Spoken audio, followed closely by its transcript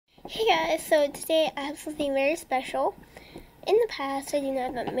Hey guys, so today I have something very special. In the past, I did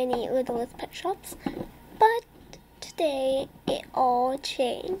not have many Littlest pet shops, but today it all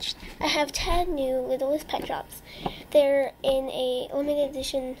changed. I have 10 new Littlest pet shops. They're in a limited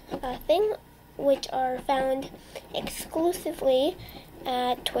edition thing, which are found exclusively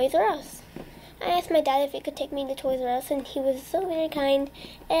at Toys R Us. I asked my dad if he could take me to Toys R Us, and he was so very kind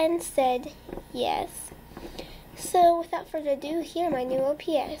and said yes. So without further ado, here are my new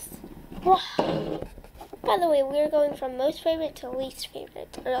OPS. Wow. By the way, we're going from most favorite to least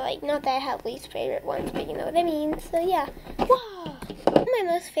favorite. Or like, not that I have least favorite ones, but you know what I mean. So yeah. Wow. My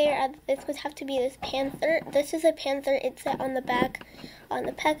most favorite out of this would have to be this panther. This is a panther. It's set on the back, on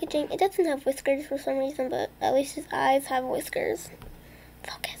the packaging. It doesn't have whiskers for some reason, but at least his eyes have whiskers.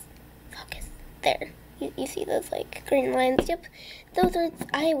 Focus. Focus. There. You see those like green lines? Yep. Those are its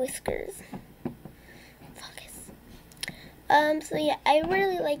eye whiskers. So yeah, I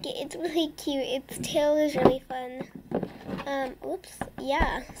really like it. It's really cute. Its tail is really fun. Oops.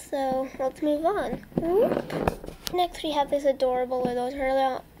 Yeah, so let's move on. Whoop. Next we have this adorable little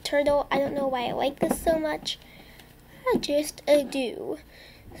turtle. I don't know why I like this so much. I just do.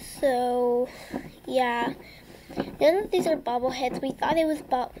 So, yeah. None of these are bobbleheads. We thought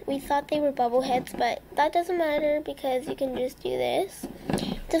they were bobbleheads, but that doesn't matter because you can just do this.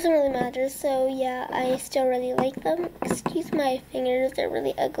 Doesn't really matter, so yeah, I still really like them. Excuse my fingers, they're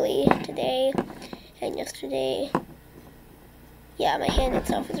really ugly today and yesterday. Yeah, my hand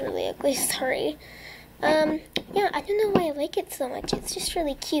itself is really ugly, sorry. Yeah, I don't know why I like it so much. It's just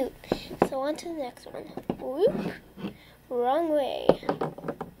really cute. So on to the next one. Whoop. Wrong way.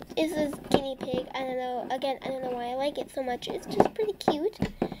 This is guinea pig. I don't know. Again, I don't know why I like it so much. It's just pretty cute.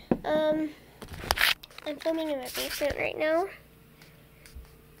 I'm filming in my basement right now.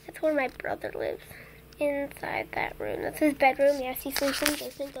 That's where my brother lives, inside that room. That's his bedroom. Yes, he sleeps in the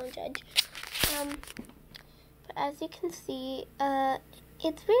basement, don't judge. But as you can see,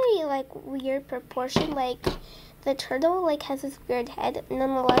 it's very, like, weird proportion. Like, the turtle, like, has this weird head.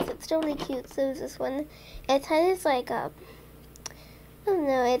 Nonetheless, it's still really cute. So is this one. Its head is, like, I don't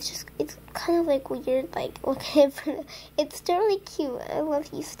know, it's kind of, like, weird, like, it's still really cute. I love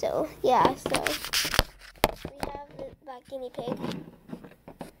you still. Yeah, so, we have that guinea pig.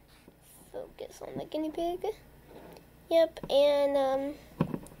 Focus on the guinea pig. Yep, and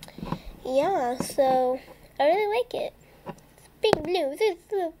yeah, so I really like it. It's pink nose.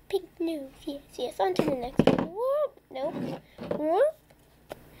 It's a little pink nose. Yes. On to the next one. Whoop. Nope. Whoop.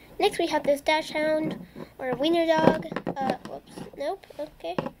 Next we have this dachshund or a wiener dog. Whoops. Nope.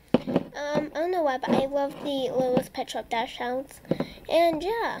 Okay. I don't know why, but I love the Littlest Pet Shop dachshunds, and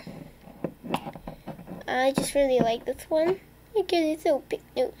yeah, I just really like this one. Look at its little pink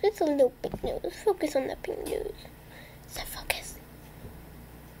nose. It's a little pink nose. Focus on the pink nose. So focus.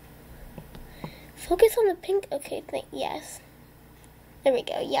 Focus on the pink. Okay, yes. There we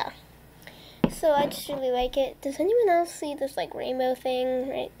go. Yeah. So I just really like it. Does anyone else see this like rainbow thing?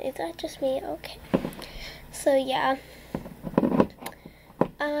 Right? Is that just me? Okay. So yeah.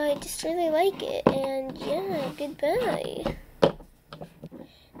 I just really like it. And yeah, goodbye.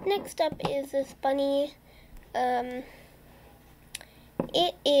 Next up is this bunny.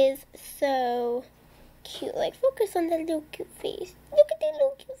 It is so cute. Like, focus on the little cute face. Look at the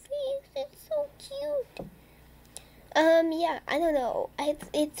little cute face. It's so cute. Yeah, I don't know.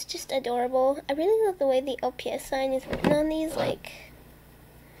 It's just adorable. I really love the way the OPS sign is written on these. Like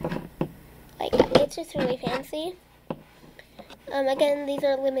it's just really fancy. Again, these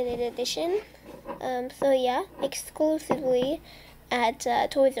are limited edition. So yeah, exclusively at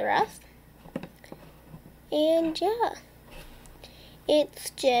Toys R Us. And yeah. It's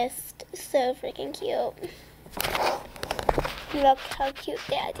just so freaking cute. Look how cute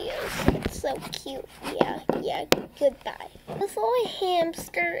Daddy is. It's so cute. Yeah, goodbye. This little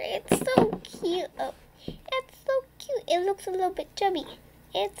hamster, it's so cute. Oh, it's so cute. It looks a little bit chubby.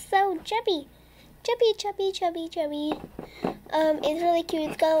 It's so chubby. Chubby. It's really cute.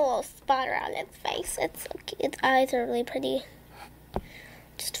 It's got a little spot around its face. It's so cute. Its eyes are really pretty.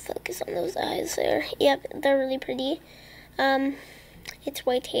 Just focus on those eyes there. Yep, they're really pretty. Its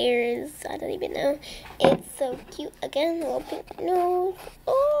white hairs, I don't even know. It's so cute. Again, a little pink nose.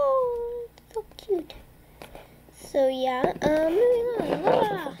 Oh, it's so cute. So yeah, moving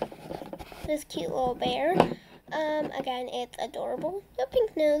on. This cute little bear. Again, it's adorable. No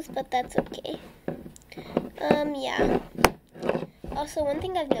pink nose, but that's okay. Yeah. Also, one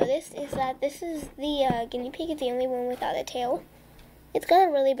thing I've noticed is that this is the guinea pig is the only one without a tail. It's got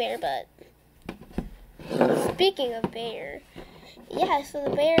a really bare butt. Speaking of bear. Yeah, so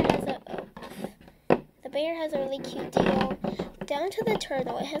the bear has a really cute tail. down to the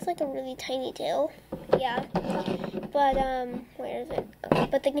turtle. It has like a really tiny tail. Yeah. But where is it? Okay,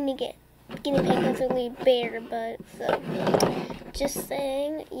 but the guinea pig has a really bare butt. So just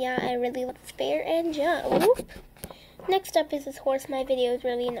saying, yeah, I really love this bear. And yeah, whoop. Next up is this horse. My video is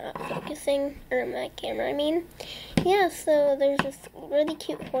really not focusing, or my camera, I mean. Yeah, so there's this really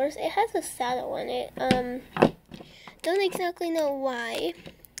cute horse. It has a saddle on it. Don't exactly know why.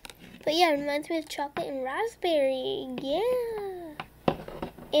 But yeah, it reminds me of chocolate and raspberry. Yeah.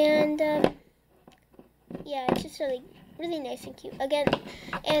 And, yeah, it's just really nice and cute. Again,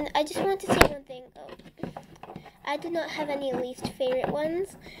 and I just want to say one thing. Oh, I do not have any least favorite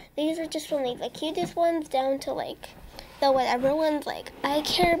ones. These are just from, like, the cutest ones down to, like, the whatever ones. Like, I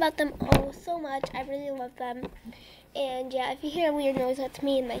care about them all so much. I really love them. And, yeah, if you hear a weird noise, that's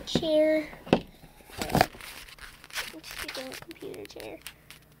me in my chair. I'm just using the computer chair.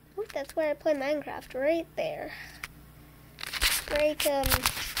 Oh, that's where I play Minecraft, right there. Right,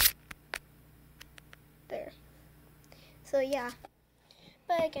 there. So, yeah.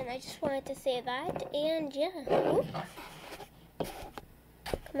 But again, I just wanted to say that, and yeah. Ooh.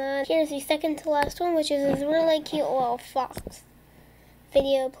 Come on. Here's the second to last one, which is this really cute little fox.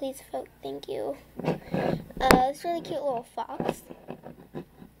 Video, please vote. Thank you. This really cute little fox.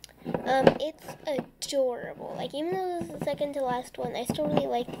 It's adorable. Like, even though this is the second to last one, I still really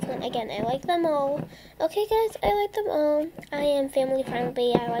like this one. Again, I like them all. Okay, guys, I like them all. I am family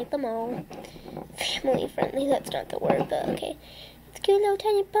friendly. I like them all. Family friendly, that's not the word, but okay. It's cute little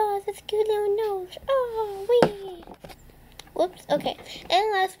tiny paws. It's cute little nose. Oh, wee. Whoops. Okay.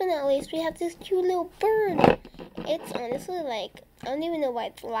 And last but not least, we have this cute little bird. It's honestly like, I don't even know why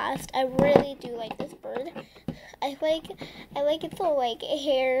it's last. I really do like this bird. I like its little like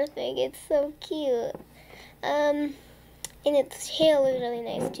hair thing. It's so cute. And its tail is really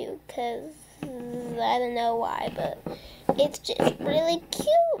nice too, cause I don't know why, but it's just really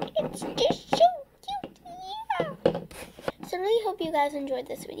cute. It's just so cute. Yeah. So I really hope you guys enjoyed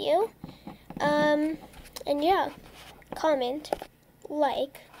this video. And yeah, comment,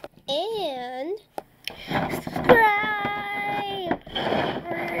 like, and subscribe.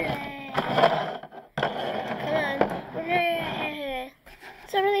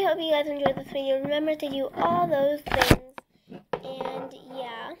 So I really hope you guys enjoyed this video. Remember to do all those things. And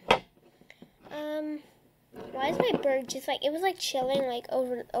yeah. Why is my bird just like, it was like chilling like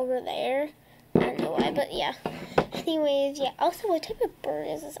over there. I don't know why, but yeah. Anyways, yeah. Also, what type of bird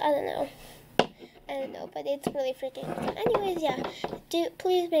is this? I don't know, but it's really freaking awesome. Anyways, yeah.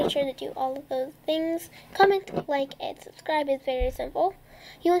 Please make sure to do all of those things. Comment, like, and subscribe. It's very simple.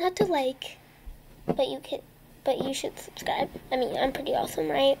 You don't have to like, but you should subscribe. I mean, I'm pretty awesome,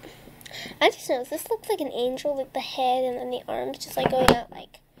 right? I just noticed this looks like an angel, like the head and then the arms just like going out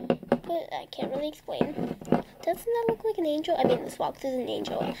like, but I can't really explain. Doesn't that look like an angel? I mean, this box is an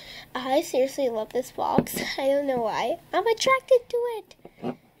angel. I seriously love this box. I don't know why. I'm attracted to it.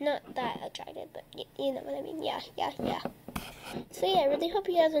 Not that attracted, but you know what I mean. Yeah. So yeah, I really hope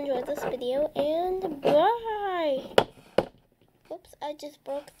you guys enjoyed this video, and bye. Whoops, I just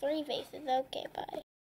broke 3 vases. Okay, bye.